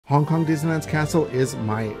Hong Kong Disneyland's castle is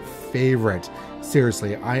my favorite.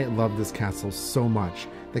 Seriously, I love this castle so much.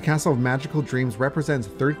 The Castle of Magical Dreams represents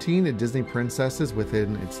 13 Disney princesses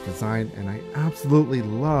within its design, and I absolutely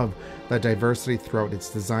love the diversity throughout its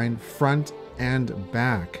design, front and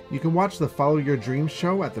back. You can watch the Follow Your Dreams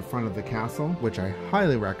show at the front of the castle, which I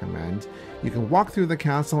highly recommend. You can walk through the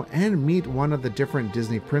castle and meet one of the different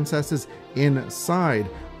Disney princesses inside.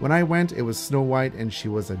 When I went, it was Snow White, and she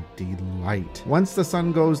was a delight. Once the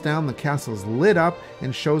sun goes down, the castle is lit up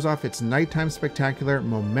and shows off its nighttime spectacular,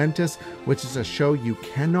 Momentous, which is a show you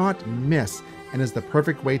cannot miss and is the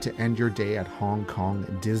perfect way to end your day at Hong Kong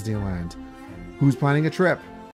Disneyland. Who's planning a trip?